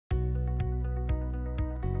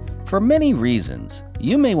For many reasons,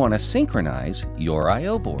 you may want to synchronize your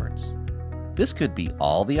I/O boards. This could be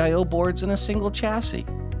all the I/O boards in a single chassis,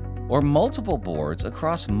 or multiple boards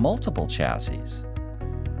across multiple chassis.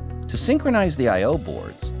 To synchronize the I/O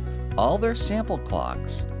boards, all their sample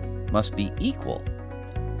clocks must be equal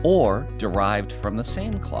or derived from the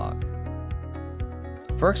same clock.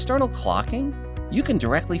 For external clocking, you can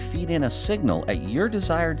directly feed in a signal at your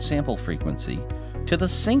desired sample frequency to the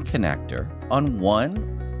sync connector on one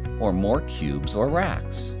or more cubes or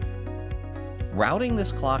racks. Routing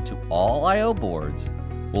this clock to all I/O boards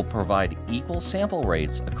will provide equal sample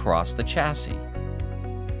rates across the chassis.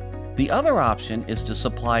 The other option is to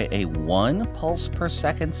supply a 1 pulse per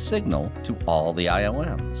second signal to all the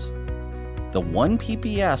IOMs. The 1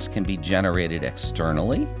 PPS can be generated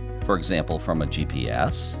externally, for example from a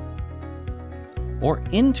GPS, or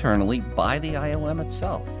internally by the IOM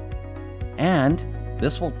itself. And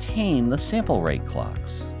this will tame the sample rate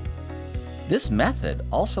clocks. This method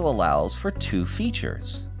also allows for 2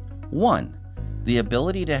 features. 1, the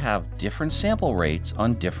ability to have different sample rates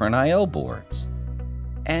on different I/O boards.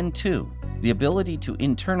 And 2, the ability to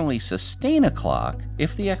internally sustain a clock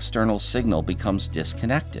if the external signal becomes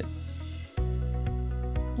disconnected.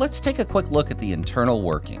 Let's take a quick look at the internal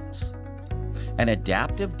workings. An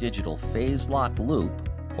adaptive digital phase lock loop,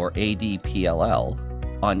 or ADPLL,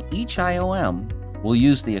 on each IOM will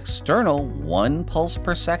use the external 1 pulse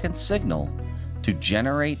per second signal to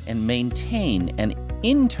generate and maintain an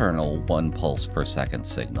internal 1 pulse per second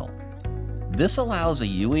signal. This allows a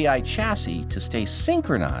UEI chassis to stay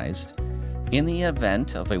synchronized in the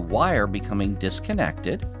event of a wire becoming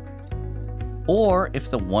disconnected, or if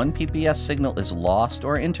the 1 PPS signal is lost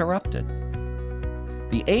or interrupted.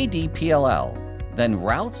 The ADPLL then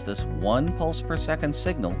routes this 1 pulse per second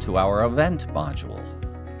signal to our event module.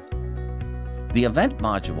 The event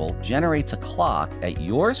module generates a clock at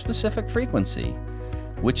your specific frequency,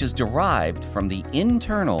 which is derived from the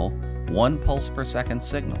internal 1 pulse per second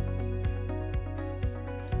signal.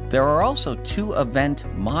 There are also 2 event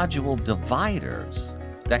module dividers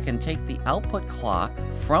that can take the output clock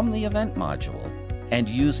from the event module and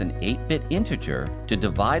use an 8-bit integer to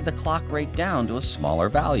divide the clock rate down to a smaller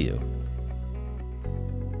value.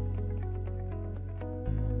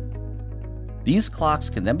 These clocks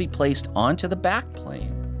can then be placed onto the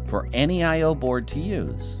backplane for any I/O board to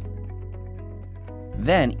use.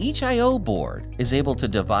 Then each I/O board is able to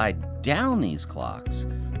divide down these clocks,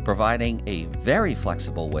 providing a very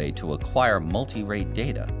flexible way to acquire multi-rate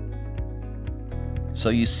data. So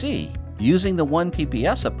you see, using the 1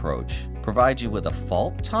 PPS approach provides you with a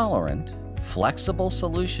fault-tolerant, flexible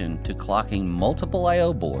solution to clocking multiple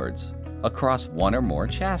I/O boards across 1 or more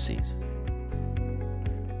chassis.